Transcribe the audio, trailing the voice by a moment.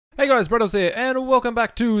Hey guys, Braydoz here, and welcome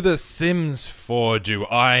back to The Sims 4. Do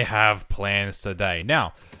I have plans today?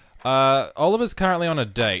 Now, Oliver's currently on a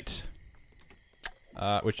date,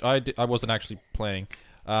 which I wasn't actually planning,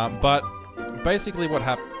 but basically what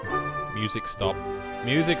happened... Music stop.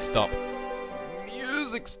 Music stop.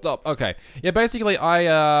 Music stop. Okay, yeah, basically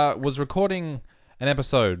I was recording an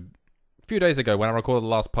episode a few days ago when I recorded the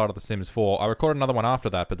last part of The Sims 4. I recorded another one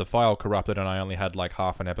after that, but the file corrupted and I only had like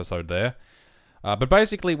half an episode there. But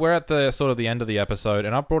basically, we're at the sort of the end of the episode,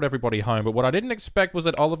 and I've brought everybody home. But what I didn't expect was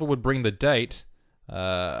that Oliver would bring the date,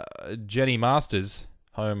 Jenny Masters,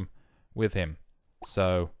 home with him.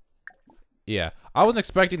 So, yeah. I wasn't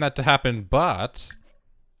expecting that to happen, but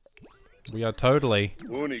we are totally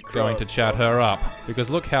going to chat her up. Because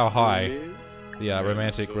look how high the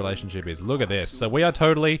romantic relationship is. Look at this. So we are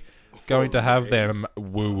totally going to have them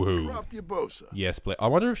woohoo. Yes, please. I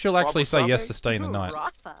wonder if she'll actually say yes to staying the night.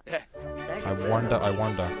 I wonder.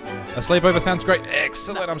 A sleepover sounds great.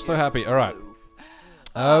 Excellent. I'm so happy. All right.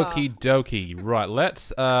 Okie dokie. Right.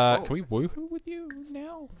 Let's. Can we woohoo with you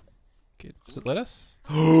now? Does it let us?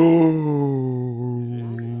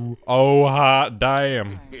 Oh hot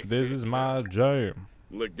damn! This is my jam.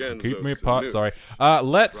 Keep me apart. Sorry.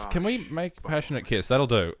 Can we make passionate kiss? That'll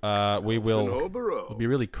do. We will. It'll be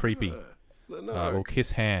really creepy. We'll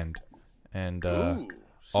kiss hand and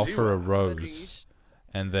offer a rose,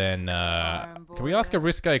 and then can we ask a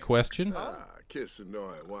risque question?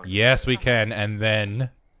 Yes, we can, and then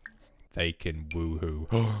they can woohoo.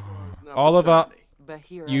 Oliver,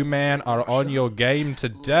 you man are on your game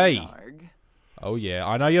today. Oh yeah,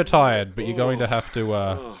 I know you're tired, but you're going to have to.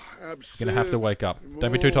 You're gonna have to wake up.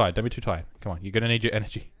 Don't be too tired. Don't be too tired. Come on, you're gonna need your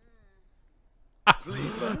energy.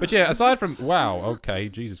 But yeah, aside from... Wow, okay,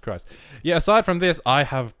 Jesus Christ. Yeah, aside from this, I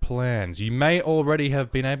have plans. You may already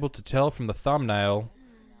have been able to tell from the thumbnail.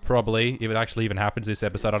 Probably. If it actually even happens this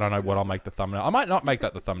episode, I don't know what I'll make the thumbnail. I might not make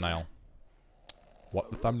that the thumbnail.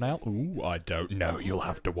 What, the thumbnail? Ooh, I don't know. You'll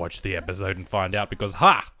have to watch the episode and find out because,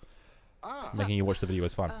 ha! Making you watch the video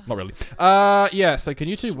is fun. Not really. Yeah, so can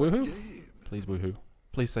you two woohoo? Please woohoo.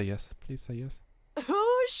 Please say yes. Please say yes.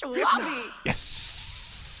 Ooh, Schwabby.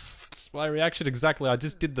 Yes! That's my reaction exactly. I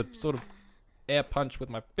just did the sort of air punch with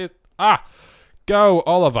my fist. Ah! Go,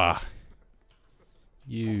 Oliver!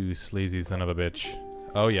 You sleazy son of a bitch.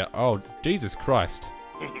 Oh, yeah. Oh, Jesus Christ.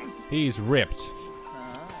 He's ripped.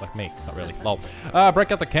 Like me. Not really. Lol.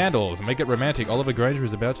 Break out the candles and make it romantic. Oliver Granger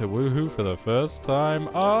is about to woohoo for the first time.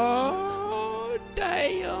 Oh,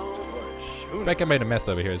 damn. Becca made a mess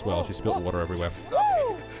over here as well. She spilled water everywhere.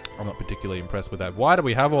 I'm not particularly impressed with that. Why do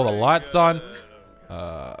we have all the lights on?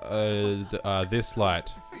 This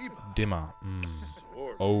light. Dimmer.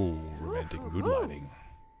 Oh, romantic mood lighting.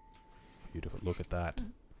 Beautiful. Look at that.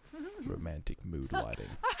 Romantic mood lighting.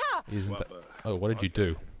 Isn't that... Oh, what did you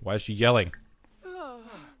do? Why is she yelling?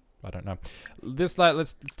 I don't know. This light,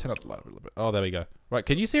 let's turn up the light a little bit. Oh, there we go. Right,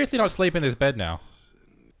 can you seriously not sleep in this bed now?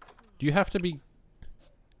 Do you have to be...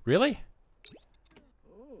 Really?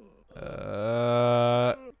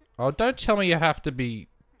 Oh, don't tell me you have to be,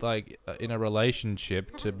 like, in a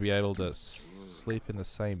relationship to be able to sleep in the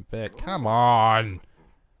same bed. Come on!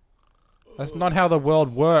 That's not how the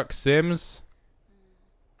world works, Sims.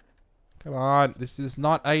 Come on, this is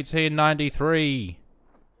not 1893.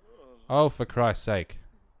 Oh, for Christ's sake.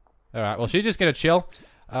 Alright, well, she's just gonna chill.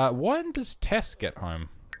 When does Tess get home?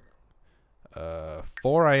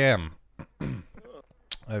 4 AM.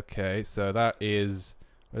 Okay, so that is...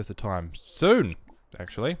 Where's the time? Soon,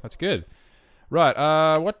 actually. That's good.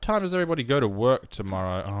 Right, what time does everybody go to work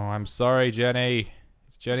tomorrow? Oh, I'm sorry, Jenny.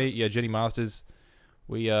 It's Jenny? Yeah, Jenny Masters.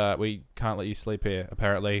 We can't let you sleep here,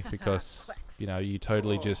 apparently, because, you know, you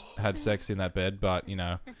totally just had sex in that bed, but, you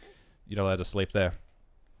know, you're not allowed to sleep there.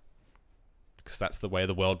 Because that's the way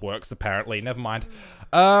the world works, apparently. Never mind.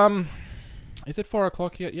 Is it 4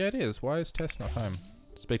 o'clock yet? Yeah, it is. Why is Tess not home?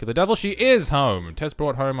 Speak of the devil, she is home! Tess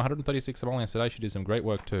brought home 136 simoleons today. She did some great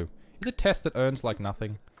work, too. Is it Tess that earns, like,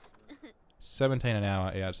 nothing? 17 an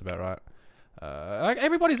hour. Yeah, that's about right.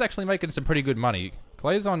 Everybody's actually making some pretty good money.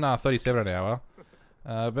 Clay's on 37 an hour.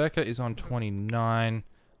 Becca is on 29.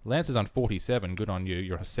 Lance is on 47. Good on you.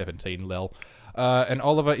 You're a 17, lel. And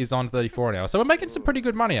Oliver is on 34 an hour. So we're making some pretty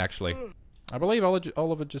good money, actually. I believe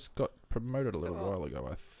Oliver just got promoted a little while ago,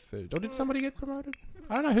 I think. Or did somebody get promoted?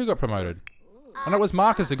 I don't know who got promoted. I know it was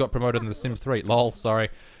Marcus who got promoted in The Sims 3. Lol, sorry.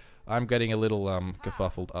 I'm getting a little,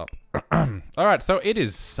 kerfuffled up. Alright, so it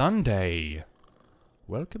is Sunday.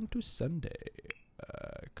 Welcome to Sunday.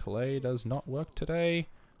 Clay does not work today.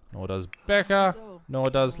 Nor does Becca. Nor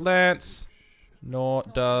does Lance. Nor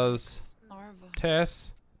does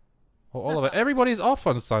Tess. Or Oliver. Everybody's off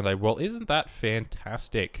on Sunday. Well, isn't that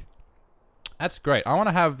fantastic? That's great. I want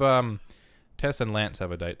to have Tess and Lance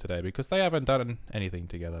have a date today because they haven't done anything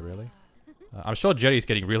together, really. I'm sure Jetty's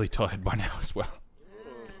getting really tired by now as well.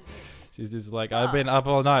 She's just like, I've been up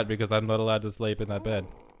all night because I'm not allowed to sleep in that bed.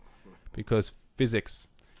 Because physics.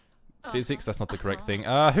 Physics, that's not the correct thing.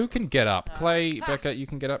 Who can get up? Clay, Becca, you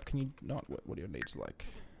can get up. Can you not? What are your needs like?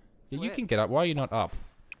 Yeah, you can get up. Why are you not up?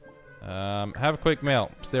 Have a quick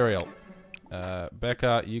meal. Cereal.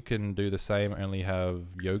 Becca, you can do the same, only have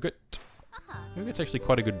yogurt. Yogurt's actually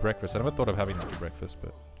quite a good breakfast. I never thought of having that for breakfast,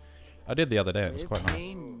 but I did the other day. It was quite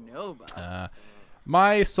nice.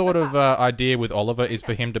 My sort of idea with Oliver is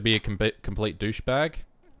for him to be a complete douchebag.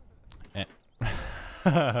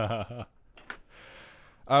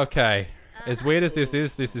 Okay. As weird as this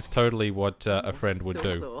is totally what a friend would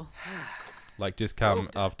do. Like, just come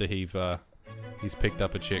after he's picked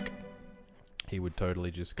up a chick. He would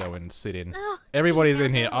totally just go and sit in. Everybody's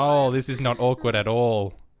in here. Oh, this is not awkward at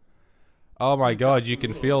all. Oh my god, you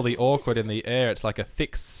can feel the awkward in the air. It's like a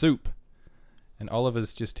thick soup. And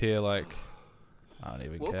Oliver's just here like, I don't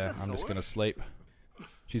even care. I'm just gonna sleep.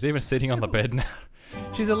 She's even sitting on the bed now.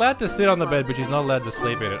 She's allowed to sit on the bed, but she's not allowed to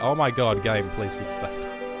sleep in it. Oh my god, game, please fix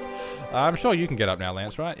that. I'm sure you can get up now,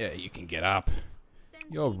 Lance, right? Yeah, you can get up.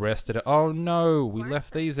 You're rested. Oh no, we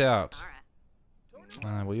left these out.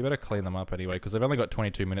 Well, you better clean them up anyway, because they've only got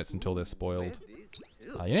 22 minutes until they're spoiled.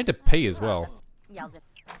 You need to pee as well.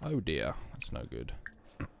 Oh dear, that's no good.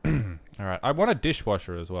 Alright, I want a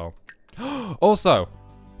dishwasher as well. Also,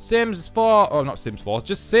 Sims 4, oh not Sims 4,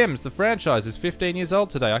 just Sims, the franchise is 15 years old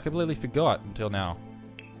today. I completely forgot until now.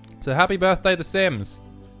 So happy birthday The Sims.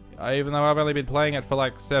 Even though I've only been playing it for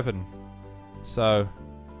like 7. So,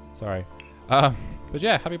 sorry. But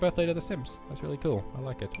yeah, happy birthday to The Sims. That's really cool. I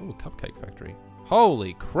like it. Ooh, Cupcake Factory.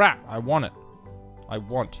 Holy crap, I want it. I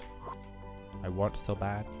want so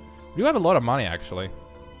bad. We do have a lot of money actually.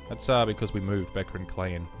 That's because we moved Becca and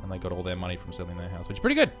Clay in, and they got all their money from selling their house, which is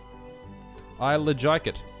pretty good. I like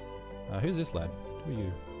it. Who's this lad? Who are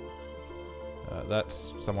you?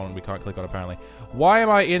 That's someone we can't click on apparently. Why am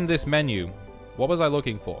I in this menu? What was I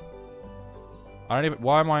looking for? I don't even.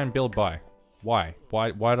 Why am I in build by? Why?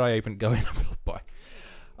 Why did I even go in build by?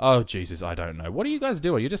 Oh Jesus, I don't know. What are you guys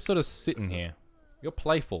doing? You're just sort of sitting here. You're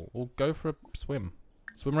playful. Well, go for a swim.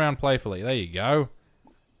 Swim around playfully. There you go.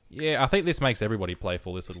 Yeah, I think this makes everybody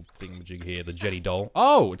playful. This little thingamajig here, the Jenny doll.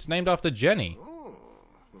 Oh, it's named after Jenny.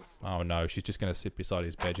 Oh no, she's just gonna sit beside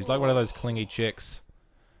his bed. She's like one of those clingy chicks.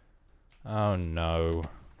 Oh no.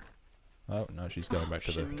 Oh no, she's going back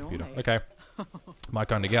to the computer. Okay. My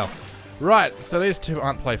kind of gal. Right, so these two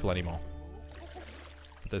aren't playful anymore.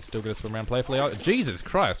 But they're still gonna swim around playfully. Oh, Jesus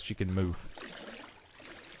Christ, she can move.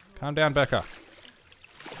 Calm down, Becca.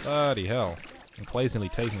 Bloody hell. And Clay's nearly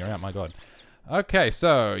taking her out, my god. Okay,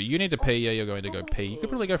 so you need to pee. Yeah, you're going to go pee. You could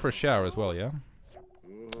probably go for a shower as well, yeah?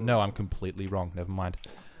 No, I'm completely wrong. Never mind.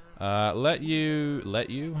 Let you? No,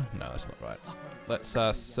 that's not right. Let's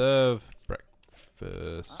serve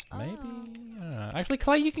breakfast. Maybe? I don't know. Actually,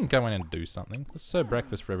 Clay, you can go in and do something. Let's serve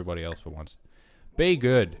breakfast for everybody else for once. Be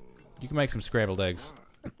good. You can make some scrambled eggs.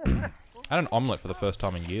 I had an omelette for the first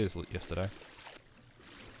time in years yesterday.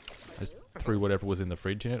 I just threw whatever was in the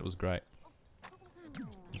fridge in it. It was great.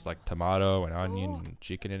 It's like tomato and onion and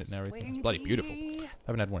chicken in it and everything. It's bloody beautiful. I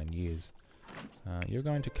haven't had one in years. You're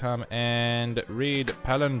going to come and read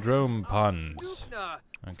palindrome puns.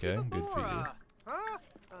 Okay, good for you.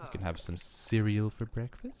 You can have some cereal for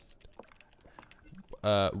breakfast.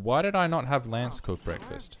 Why did I not have Lance cook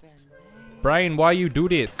breakfast? Brain, why you do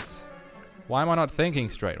this? Why am I not thinking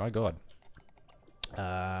straight? My god.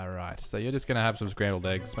 Right, so you're just going to have some scrambled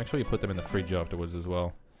eggs. Make sure you put them in the fridge afterwards as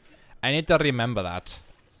well. I need to remember that.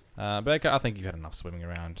 Becca, I think you've had enough swimming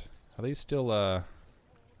around. Are these still,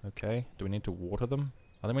 okay? Do we need to water them?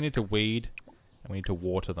 I think we need to weed, and we need to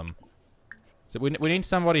water them. So we need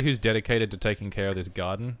somebody who's dedicated to taking care of this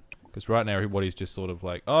garden. Because right now everybody's just sort of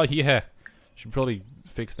like, oh yeah, should probably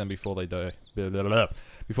fix them before they die. Blah, blah, blah,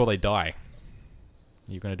 before they die.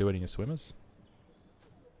 Are you going to do it in your swimmers?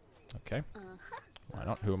 Okay. Why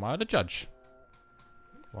not? Who am I to judge?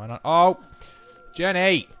 Why not? Oh!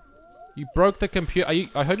 Jenny! You broke the computer.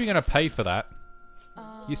 I hope you're going to pay for that.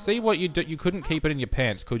 You see what you do? You couldn't keep it in your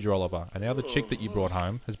pants, could you, Oliver? And now the chick that you brought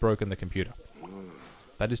home has broken the computer.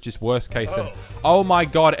 That is just worst case. Oh my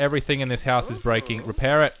god, everything in this house is breaking.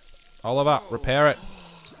 Repair it. Oliver, repair it.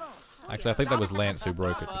 Actually, I think that was Lance who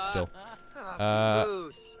broke it, but still.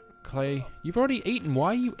 Clay, you've already eaten. Why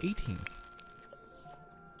are you eating?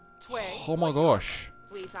 Oh my gosh.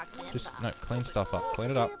 Just, no, clean stuff up.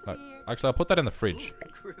 Clean it up. No. Actually, I'll put that in the fridge.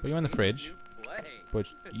 Put you in the fridge. Put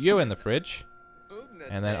you in the fridge.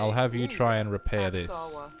 And then I'll have you try and repair this.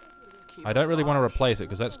 I don't really want to replace it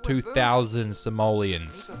because that's 2,000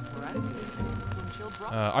 simoleons.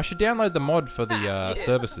 I should download the mod for the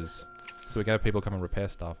services so we can have people come and repair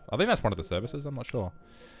stuff. I think that's one of the services. I'm not sure.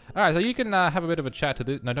 Alright, so you can have a bit of a chat to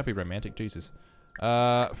this. No, don't be romantic. Jesus.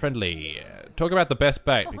 Friendly. Talk about the best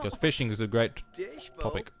bait because fishing is a great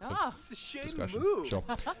topic of discussion. Sure.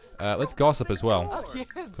 Let's gossip as well. Of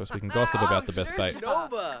course, we can gossip about the best bait.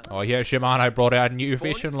 Oh, here Shimano brought out a new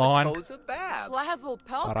fishing line.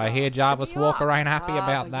 But I hear Jarvis Walker ain't happy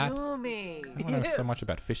about that. I don't know so much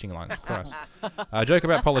about fishing lines. Christ. Joke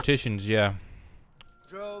about politicians, yeah.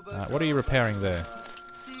 What are you repairing there?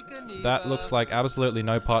 That looks like absolutely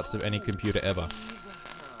no parts of any computer ever.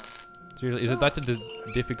 Seriously, is it that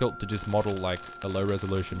difficult to just model like a low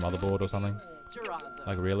resolution motherboard or something?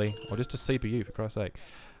 Like really? Or just a CPU for Christ's sake.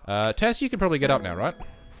 Tess, you can probably get up now, right?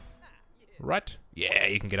 Right? Yeah,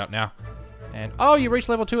 you can get up now. And oh, you reached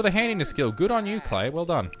level 2 of the handiness skill. Good on you, Clay. Well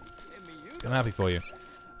done. I'm happy for you.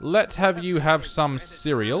 Let's have you have some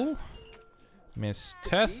cereal. Miss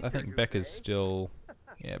Tess, I think Becca's still...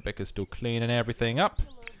 Yeah, Becca's still cleaning everything up.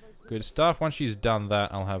 Good stuff. Once she's done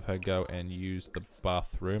that, I'll have her go and use the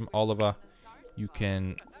bathroom. Oliver, you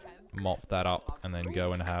can mop that up and then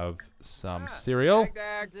go and have some cereal.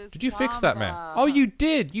 Did you fix that, man? Oh, you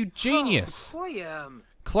did! You genius!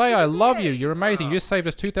 Clay, I love you. You're amazing. You just saved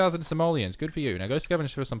us 2,000 simoleons. Good for you. Now go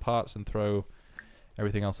scavenge for some parts and throw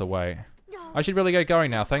everything else away. I should really get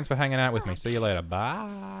going now. Thanks for hanging out with me. See you later. Bye.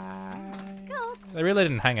 They really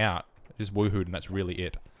didn't hang out. Just woohooed, and that's really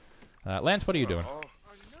it. Lance, what are you doing?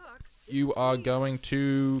 You are going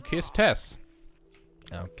to kiss Tess.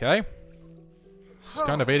 Okay. She's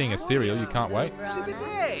kind of eating a cereal. You can't wait. Seriously?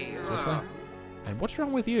 And what's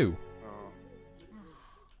wrong with you?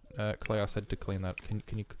 Clay, I said to clean that. Can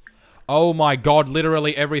you... Oh my god,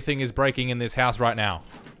 literally everything is breaking in this house right now.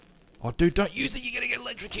 Oh, dude, don't use it. You're going to get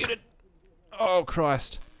electrocuted. Oh,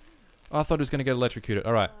 Christ. Oh, I thought he was going to get electrocuted.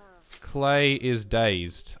 All right. Clay is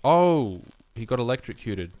dazed. Oh, he got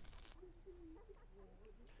electrocuted.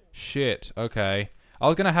 Shit, okay. I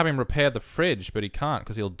was going to have him repair the fridge, but he can't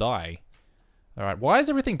because he'll die. Alright, why is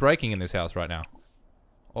everything breaking in this house right now?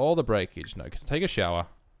 All the breakage. No, take a shower.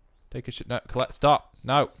 Take a no, stop.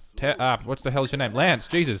 No. What the hell is your name? Lance,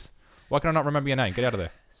 Jesus. Why can I not remember your name? Get out of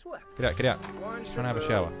there. Get out, get out. Just trying to have a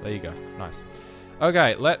shower. There you go. Nice.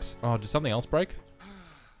 Okay, let's... Oh, did something else break?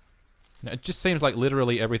 No, it just seems like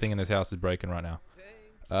literally everything in this house is breaking right now.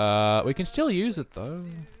 We can still use it though.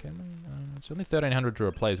 Can we? It's only 1,300 to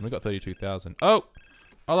replace, and we got 32,000. Oh,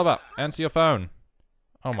 Oliver, answer your phone.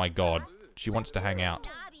 Oh my god, she wants to hang out.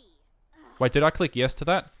 Wait, did I click yes to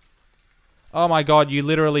that? Oh my god, you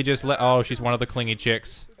literally just let. Oh, she's one of the clingy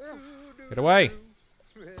chicks. Get away.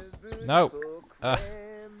 No.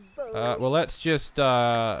 Well, let's just.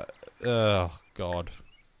 Oh god.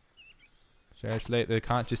 Seriously, there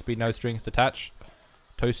can't just be no strings to attach.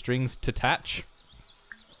 Toe strings to attach.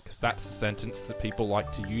 That's a sentence that people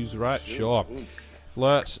like to use, right? Sure.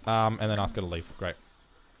 Flirt, and then ask her to leave. Great.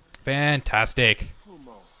 Fantastic.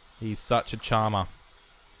 He's such a charmer.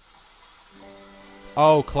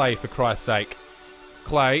 Oh, Clay, for Christ's sake.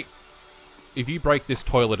 Clay, if you break this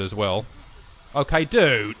toilet as well... Okay,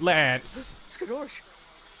 dude, Lance.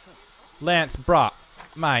 Lance, bruh,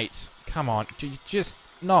 mate, come on,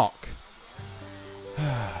 just knock.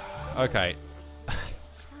 Okay.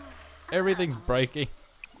 Everything's breaking.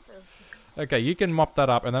 Okay, you can mop that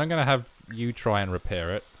up, and then I'm going to have you try and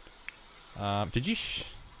repair it. Did you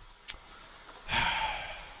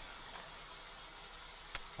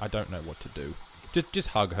I don't know what to do. Just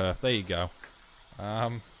hug her. There you go.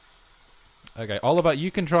 Okay, Oliver,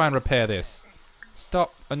 you can try and repair this.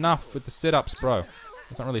 Stop. Enough with the sit-ups, bro.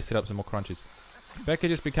 It's not really sit-ups, and more crunches. Becca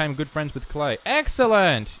just became good friends with Clay.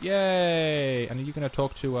 Excellent! Yay! And are you going to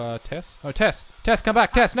talk to Tess? Oh, Tess! Tess, come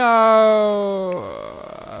back! Tess, no!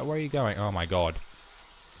 Where are you going? Oh my god.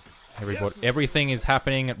 Everything is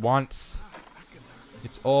happening at once.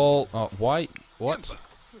 It's all... Oh, why? What?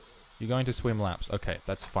 You're going to swim laps. Okay,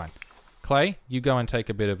 that's fine. Clay, you go and take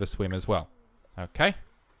a bit of a swim as well. Okay?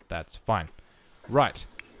 That's fine. Right.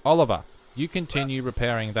 Oliver, you continue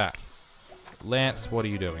repairing that. Lance, what are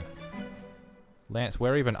you doing? Lance,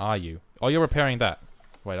 where even are you? Oh, you're repairing that.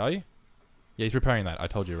 Wait, are you? Yeah, he's repairing that. I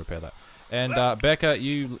told you to repair that. And Becca,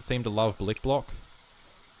 you seem to love Blick Block.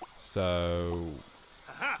 So,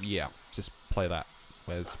 yeah, just play that.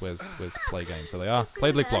 Where's play game? So they are.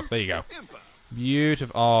 Play Blick Block. There you go.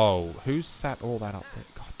 Beautiful. Oh, who's sat all that up there?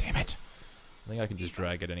 God damn it. I think I can just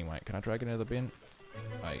drag it anyway. Can I drag it into the bin?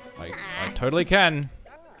 I totally can.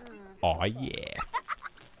 Oh, yeah.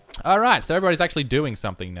 Alright, so everybody's actually doing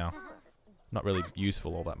something now. Not really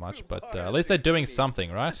useful all that much, but at least they're doing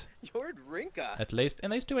something, right? At least.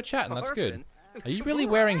 And these two are chatting, that's good. Are you really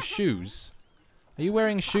wearing shoes? Are you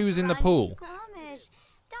wearing shoes in the pool?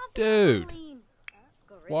 Dude.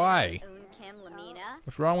 Why?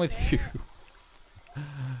 What's wrong with you?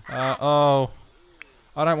 Oh.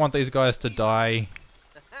 I don't want these guys to die.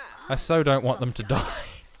 I so don't want them to die.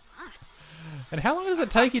 And how long does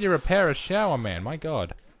it take you to repair a shower, man? My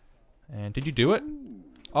god. And did you do it?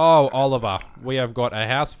 Oh, Oliver. We have got a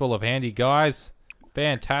house full of handy guys.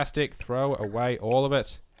 Fantastic. Throw away all of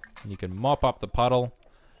it. And you can mop up the puddle.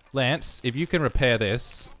 Lance, if you can repair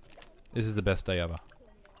this, this is the best day ever.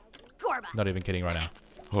 Not even kidding right now.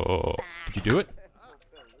 Oh, did you do it?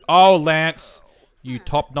 Oh, Lance. You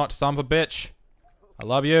top-notch son of a bitch. I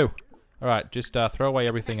love you. Alright, just throw away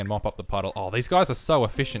everything and mop up the puddle. Oh, these guys are so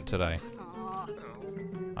efficient today.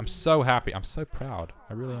 I'm so happy. I'm so proud.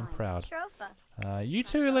 I really am proud. You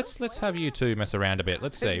two, let's have you two mess around a bit.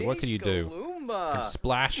 Let's see. What can you do? You can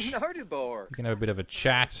splash. You can have a bit of a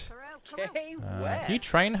chat. Can you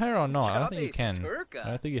train her or not? I don't think you can. I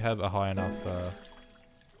don't think you have a high enough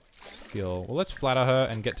skill. Well, let's flatter her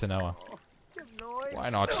and get to know her. Why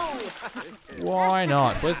not? Why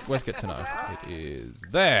not? Where's get to know? It is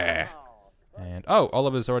there. And oh,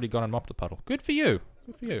 Oliver's already gone and mopped the puddle. Good for you.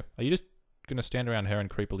 Good for you. Are you just gonna stand around her and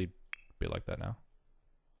creepily be like that now?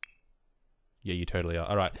 Yeah, you totally are.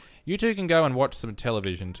 Alright. You two can go and watch some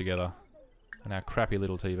television together. On our crappy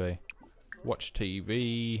little TV. Watch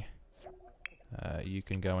TV. You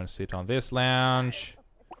can go and sit on this lounge.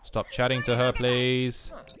 Stop chatting to her,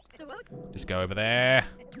 please. Just go over there.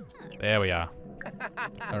 There we are.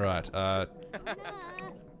 Alright,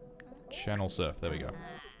 channel surf, there we go.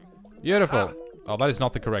 Beautiful. Oh, that is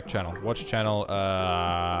not the correct channel. Watch channel,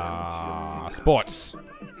 sports.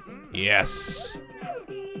 Yes.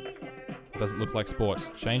 Doesn't look like sports.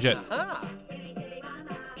 Change it.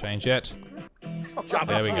 Change it.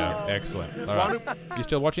 There we go. Excellent. Alright. You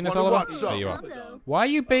still watching this, Oliver? There you are. Why are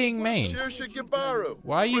you being mean?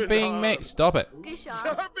 Why are you being mean? Stop it.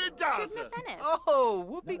 Oh,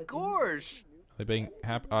 whoopee gorge. They're being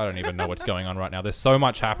happy. I don't even know what's going on right now. There's so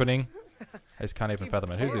much happening. I just can't even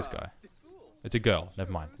fathom it. Who's this guy? It's a girl.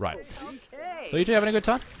 Never mind. Right. So you two having a good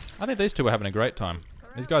time? I think these two are having a great time.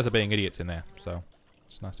 These guys are being idiots in there. So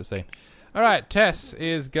it's nice to see. Alright, Tess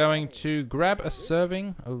is going to grab a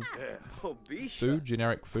serving of food,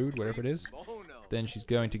 generic food, whatever it is. Then she's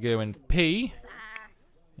going to go and pee.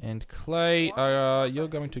 And Clay, you're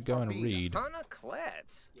going to go and read. Very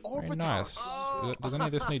nice. Does any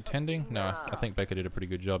of this need tending? No, I think Becca did a pretty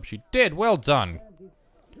good job. She did! Well done!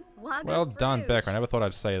 Well done, Becca. I never thought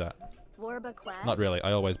I'd say that. Not really.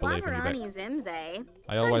 I always believe in you, Becca.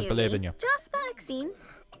 I always believe in you.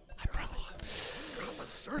 I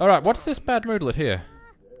promise. Alright, what's this bad moodlet here?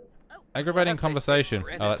 Aggravating conversation.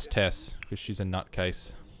 Oh, that's Tess, because she's a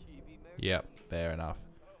nutcase. Yep, fair enough.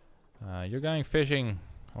 You're going fishing.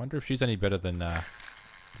 I wonder if she's any better than,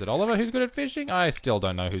 is it Oliver who's good at fishing? I still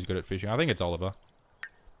don't know who's good at fishing. I think it's Oliver.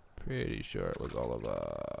 Pretty sure it was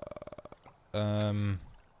Oliver. Or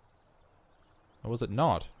was it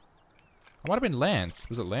not? It might have been Lance.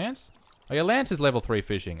 Was it Lance? Oh yeah, Lance is level 3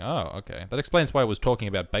 fishing. Oh, okay. That explains why I was talking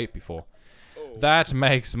about bait before. That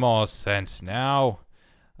makes more sense now.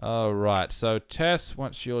 Alright, so Tess,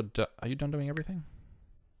 once you're done... Are you done doing everything?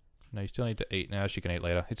 No, you still need to eat. No, she can eat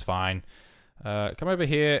later. It's fine. Come over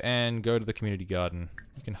here and go to the community garden.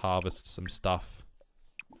 You can harvest some stuff.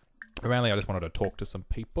 Mainly, I just wanted to talk to some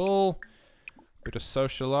people. Bit of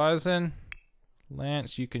socializing.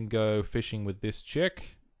 Lance, you can go fishing with this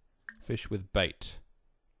chick. Fish with bait.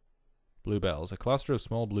 Bluebells. A cluster of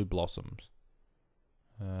small blue blossoms.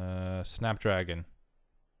 Snapdragon.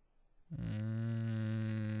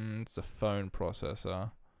 It's a phone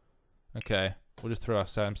processor. Okay. We'll just throw our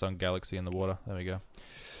Samsung Galaxy in the water. There we go.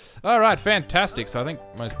 Alright, fantastic. So I think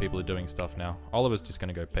most people are doing stuff now. Oliver's just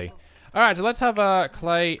going to go pee. Alright, so let's have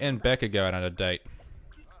Clay and Becca go out on a date.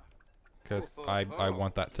 Because I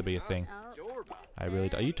want that to be a thing. I really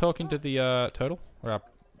do. Are you talking to the turtle? Or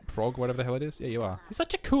frog, whatever the hell it is? Yeah, you are. He's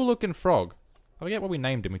such a cool looking frog. I forget what we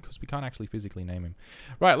named him because we can't actually physically name him.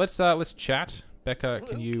 Right, let's chat. Becca,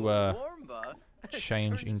 can you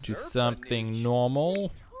change into something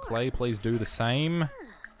normal? Clay, please do the same.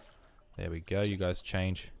 There we go. You guys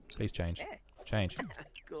change. Please change. Change.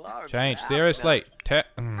 Change. Seriously.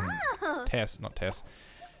 Tess, not Tess.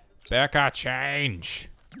 Becca, change.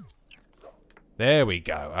 There we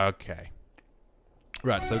go. Okay.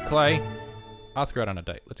 Right, so Clay, ask her out on a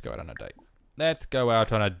date. Let's go out on a date. Let's go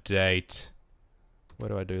out on a date. Where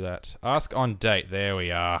do I do that? Ask on date. There we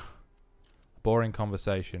are. Boring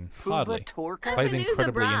conversation. Hardly. Clay's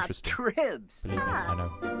incredibly interesting. Believe me, I know.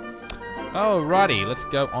 Alrighty, let's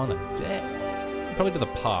go on a date. Probably to the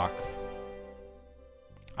park.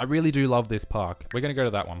 I really do love this park. We're gonna go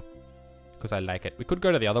to that one because I like it. We could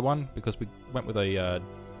go to the other one because we went with a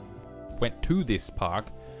went to this park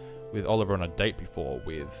with Oliver on a date before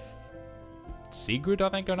with Sigrid, I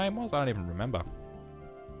think her name was. I don't even remember.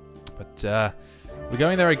 But we're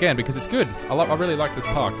going there again because it's good. I really like this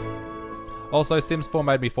park. Also, Sims 4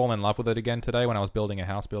 made me fall in love with it again today when I was building a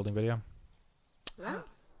house building video.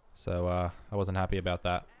 So I wasn't happy about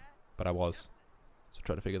that, but I was. So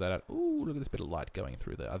try to figure that out. Ooh, look at this bit of light going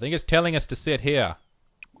through there. I think it's telling us to sit here.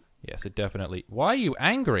 Yes, it definitely... Why are you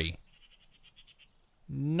angry?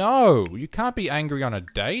 No, you can't be angry on a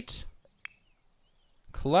date.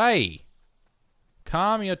 Clay,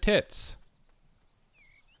 calm your tits.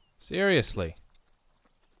 Seriously.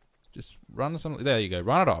 Just run some... There you go.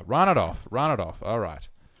 Run it off. Run it off. Run it off. Alright.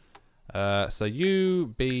 So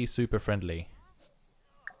you be super friendly.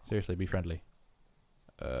 Seriously, be friendly.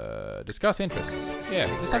 Discuss interests. Yeah,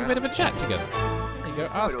 just have a bit of a chat together. There you go.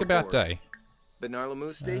 Ask about day.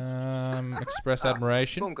 Express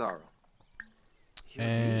admiration.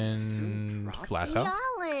 And flatter.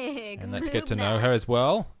 And let's get to know her as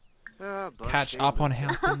well. Catch up on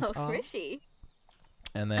how things are.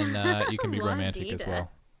 And then you can be romantic as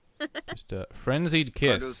well. Just a frenzied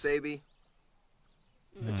kiss.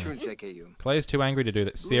 Clay's too angry to do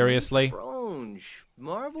that. Seriously?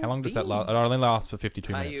 How long does that last? It only lasts for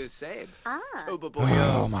 52 minutes.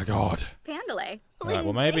 Oh my god. Alright,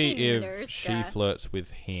 well maybe if she flirts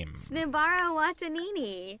with him.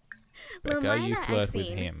 Becca, you flirt with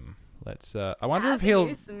him. Let's, I wonder if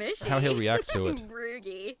how he'll react to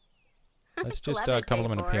it. Let's just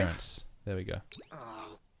compliment appearance. There we go.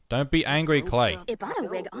 Don't be angry, Clay.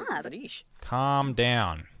 Calm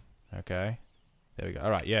down. Okay. There we go.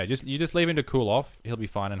 Alright, yeah, you just leave him to cool off. He'll be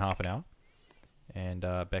fine in half an hour. And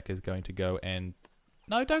Becca's going to go and...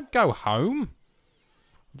 No, don't go home.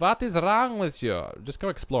 What is wrong with you? Just go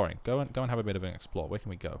exploring. Go and have a bit of an explore. Where can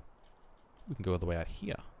we go? We can go all the way out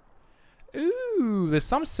here. Ooh, there's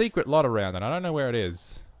some secret lot around and I don't know where it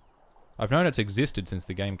is. I've known it's existed since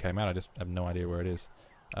the game came out. I just have no idea where it is.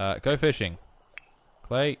 Go fishing.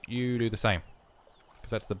 Clay, you do the same.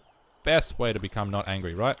 Because that's the best way to become not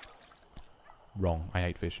angry, right? Wrong. I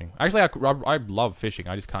hate fishing. Actually, I love fishing.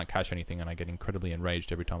 I just can't catch anything and I get incredibly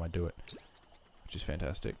enraged every time I do it. Which is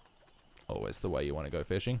fantastic. Always the way you want to go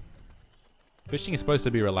fishing. Fishing is supposed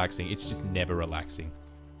to be relaxing. It's just never relaxing.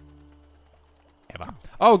 Ever.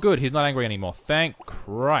 Oh, good. He's not angry anymore. Thank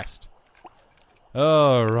Christ.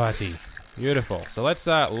 Alrighty. Beautiful. So let's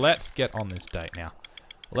get on this date now.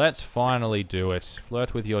 Let's finally do it.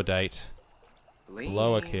 Flirt with your date.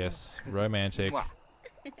 Blow a kiss. Romantic.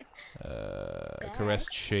 Caress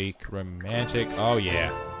cheek. Romantic. Oh,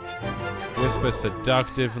 yeah. Whisper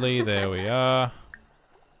seductively. There we are.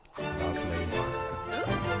 Lovely.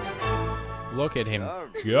 Look at him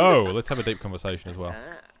go. Let's have a deep conversation as well.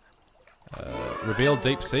 Reveal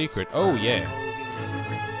deep secret. Oh, yeah.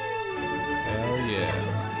 Hell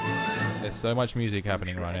yeah. There's so much music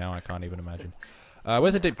happening right now, I can't even imagine.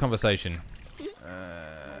 Where's the deep conversation?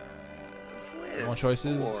 More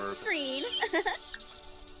choices? Green.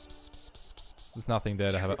 There's nothing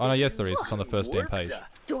there to have it. Oh, no, yes, there is. It's on the first damn page.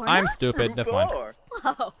 I'm stupid. Never mind.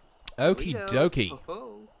 Whoa. Okie dokie.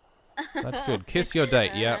 That's good. Kiss your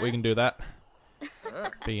date. Yeah, we can do that.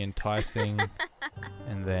 Be enticing.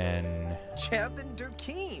 And then...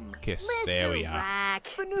 kiss. There we are.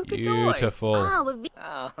 Beautiful.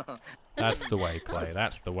 That's the way, Clay.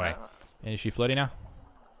 That's the way. And is she flirty now?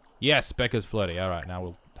 Yes, Becca's flirty. Alright, now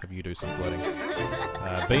we'll have you do some flirting.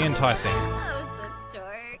 Be enticing.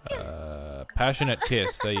 Passionate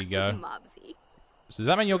kiss. There you go. So does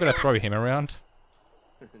that mean you're going to throw him around?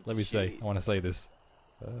 Let me see. I want to see this.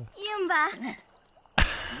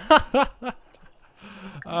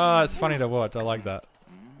 Oh, it's funny to watch. I like that.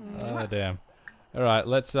 Oh, damn. Alright,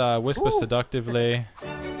 let's whisper seductively.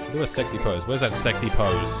 Do a sexy pose. Where's that sexy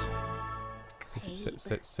pose?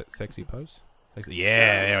 Sexy pose?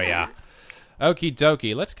 Yeah, there we are. Okie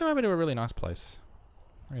dokie. Let's go over to a really nice place.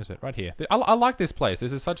 Where is it? Right here. I like this place.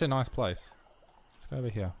 This is such a nice place. Let's go over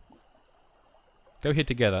here. Go here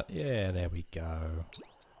together. Yeah, there we go.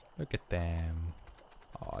 Look at them.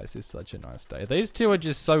 Oh, this is such a nice day. These two are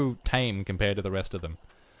just so tame compared to the rest of them.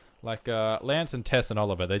 Like, Lance and Tess and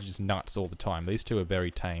Oliver, they're just nuts all the time. These two are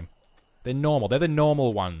very tame. They're normal. They're the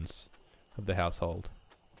normal ones of the household.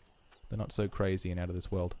 They're not so crazy and out of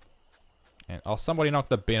this world. And, oh, somebody knocked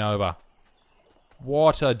the bin over.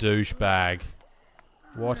 What a douchebag.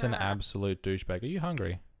 What an absolute douchebag. Are you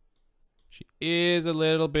hungry? She is a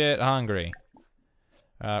little bit hungry.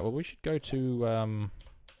 Well, we should go to,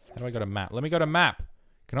 How do I go to map? Let me go to map.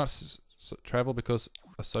 Cannot travel because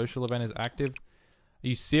a social event is active. Are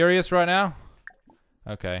you serious right now?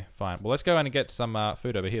 Okay, fine. Well, let's go and get some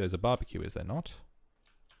food over here. There's a barbecue, is there not?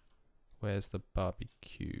 Where's the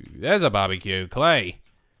barbecue? There's a barbecue. Clay.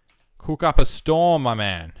 Cook up a storm, my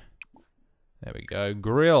man. There we go.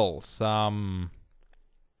 Grill some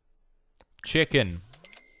chicken.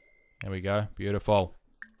 There we go. Beautiful.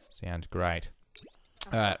 Sounds great.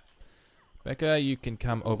 Alright. Becca, you can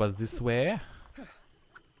come over this way.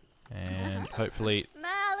 And hopefully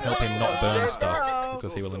help him not burn stuff.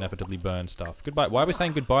 Because he will inevitably burn stuff. Goodbye. Why are we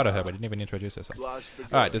saying goodbye to her? We didn't even introduce ourselves.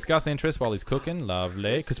 Alright, discuss interests while he's cooking.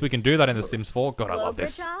 Lovely. Because we can do that in The Sims 4. God, I love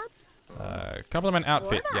this. Compliment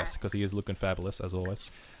outfit. Yes, because he is looking fabulous, as always.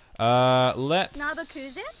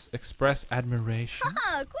 Let's express admiration.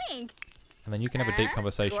 And then you can have a deep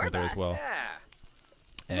conversation with her as well.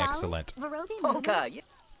 Excellent.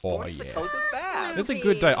 Oh yeah. It's a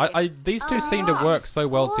good day. These two seem to work so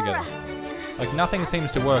well together. Like nothing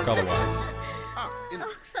seems to work otherwise.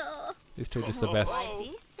 These two are just the best.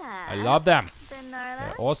 I love them.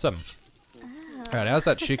 They're awesome. Alright, how's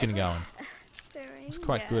that chicken going? It's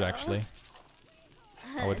quite good actually.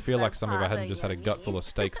 I would feel like some of I hadn't just had a gut full of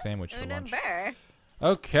steak sandwich for lunch.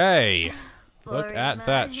 Okay. Look at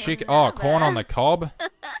that chicken. Oh, corn on the cob.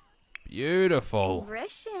 Beautiful.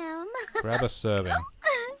 Grab a serving.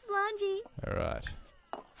 Alright.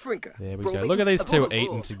 There we go. Look at these two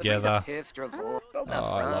eating together. Oh,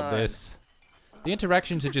 I love this. The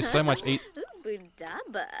interactions are just so much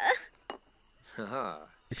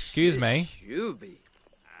Excuse me.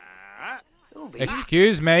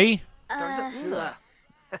 Excuse me.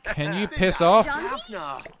 Can you piss off?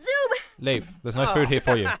 Leave. There's no food here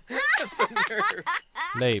for you.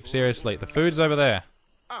 Leave. Seriously. The food's over there.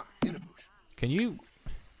 Can you...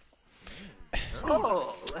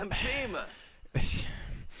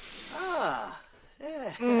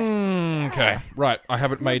 Okay. Right. I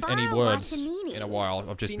haven't made any words in a while.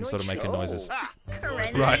 I've just been sort of making noises.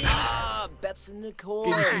 Right.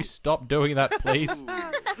 Can you stop doing that, please?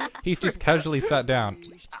 He's just casually sat down.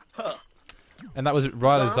 And that was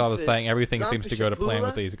right as I was saying, everything seems to go to plan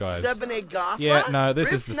with these guys. Yeah, no,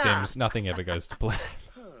 this is The Sims. Nothing ever goes to plan.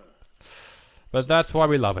 But that's why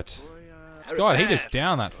we love it. God, he just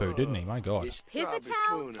downed that food, didn't he? My God.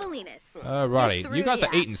 Alrighty, you guys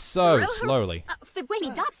are eating so slowly.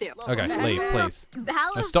 Okay, leave, please.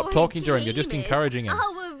 Now stop talking to him, you're just encouraging him.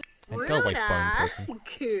 And go away, phone person.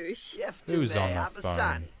 Who's on the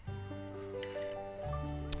phone?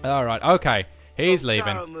 Alright, okay. He's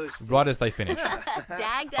leaving right as they finish.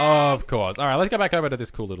 Of course. Alright, let's go back over to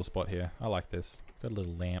this cool little spot here. I like this. Got a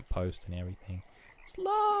little lamp post and everything. It's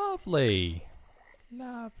lovely.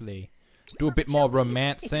 Lovely. Do a bit more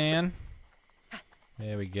romancing.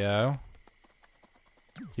 There we go.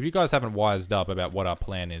 If you guys haven't wised up about what our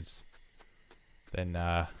plan is, then,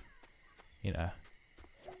 you know,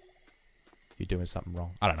 you're doing something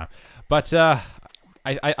wrong. I don't know. But,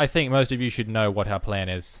 I think most of you should know what our plan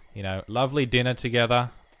is. You know, lovely dinner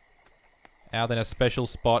together. Out in a special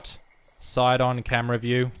spot. Side-on camera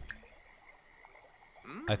view.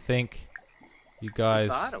 I think you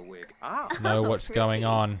guys know what's going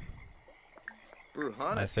on.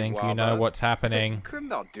 I think you know what's happening.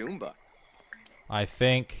 I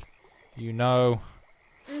think you know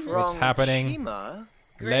what's happening.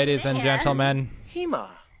 Ladies and gentlemen.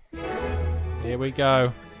 Here we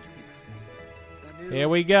go. Here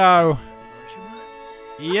we go.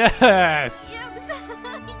 Yes!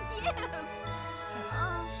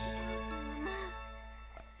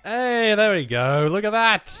 Hey, there we go. Look at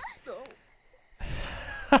that.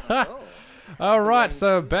 Alright,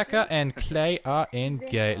 so Becca and Clay are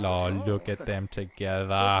engaged. Oh, look at them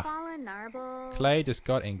together. Clay just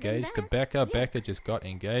got engaged to Becca. Becca just got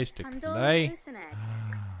engaged to Clay.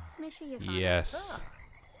 Yes.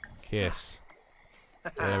 Kiss.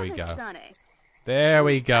 There we go. There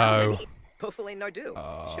we go.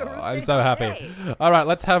 Oh, I'm so happy. Alright,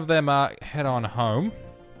 let's have them head on home.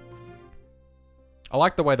 I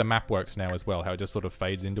like the way the map works now as well, how it just sort of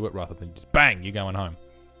fades into it rather than just bang, you're going home.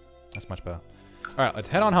 That's much better. Alright, let's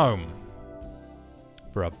head on home.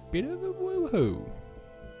 For a bit of a woohoo.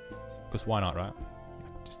 Because why not, right?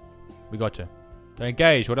 We got you. They're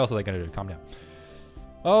engaged. What else are they going to do? Calm down.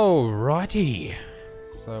 Alrighty.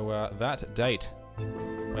 So, that date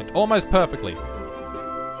went almost perfectly.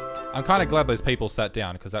 I'm kind of glad those people sat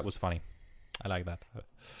down, because that was funny. I like that.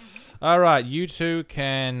 Alright, you two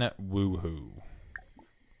can woohoo.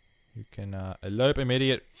 You can elope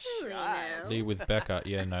immediately with Becca.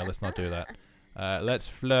 Yeah, no, let's not do that. Let's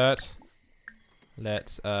flirt.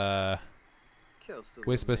 Let's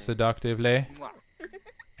whisper seductively.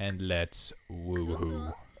 And let's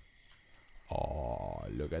woohoo. Oh,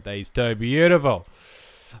 look at these two. Beautiful.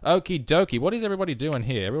 Okie dokie. What is everybody doing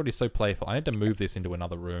here? Everybody's so playful. I need to move this into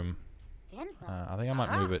another room. I think I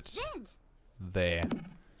might move it there.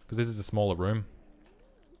 Because this is a smaller room.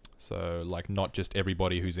 So, like, not just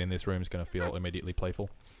everybody who's in this room is going to feel immediately playful.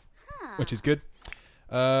 Which is good.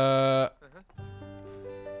 It's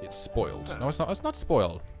spoiled. No, it's not. It's not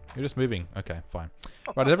spoiled. You're just moving. Okay, fine.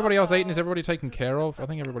 Right, is everybody else eaten? Is everybody taken care of? I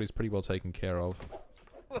think everybody's pretty well taken care of.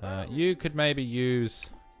 You could maybe use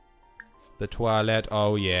the toilet.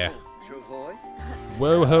 Oh, yeah.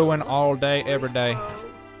 Woohooing all day, every day.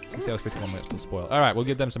 6 hours, 51 minutes till spoil. Alright, we'll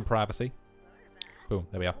give them some privacy. Boom,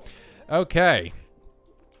 there we are. Okay.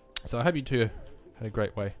 So I hope you two had a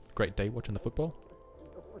great day watching the football.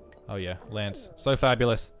 Oh, yeah. Lance, so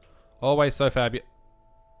fabulous. Always so fabulous.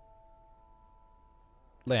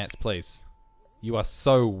 Lance, please. You are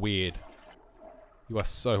so weird. You are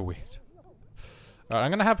so weird. Alright,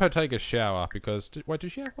 I'm going to have her take a shower because... Wait,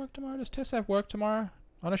 does she have work tomorrow? Does Tess have work tomorrow?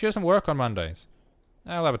 Oh, no, she doesn't work on Mondays.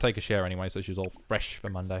 I'll have her take a shower anyway, so she's all fresh for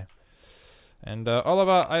Monday. And,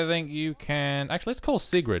 Oliver, I think you can... Actually, let's call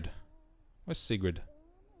Sigrid. Where's Sigrid?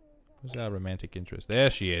 Where's our romantic interest?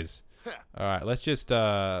 There she is. Alright, let's just,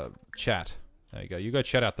 chat. There you go. You go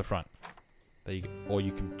chat out the front. There you go. Or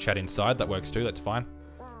you can chat inside. That works too. That's fine.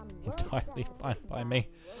 Entirely fine by me.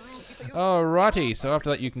 Alrighty, so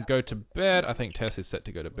after that you can go to bed. I think Tess is set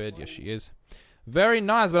to go to bed. Yes, she is. Very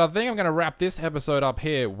nice, but I think I'm going to wrap this episode up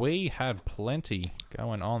here. We had plenty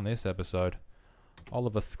going on this episode.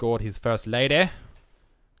 Oliver scored his first lady.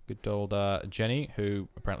 Good old Jenny, who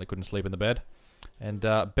apparently couldn't sleep in the bed. And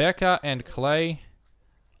Becca and Clay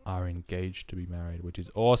are engaged to be married, which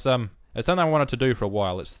is awesome. It's something I wanted to do for a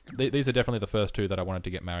while. These are definitely the first two that I wanted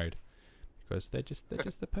to get married. Because they're just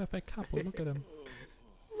the perfect couple. Look at them.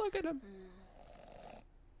 Look at them.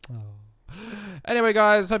 Oh. Anyway,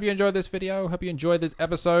 guys, hope you enjoyed this video. Hope you enjoyed this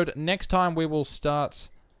episode. Next time we will start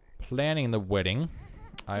planning the wedding.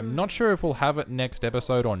 I'm not sure if we'll have it next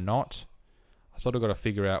episode or not. I sort of got to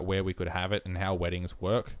figure out where we could have it and how weddings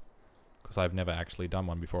work. Because I've never actually done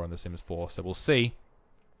one before on The Sims 4. So we'll see.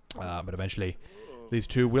 But eventually, these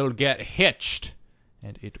two will get hitched.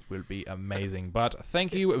 And it will be amazing. But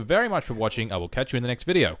thank you very much for watching. I will catch you in the next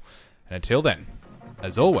video. And until then,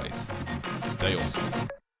 as always, stay awesome.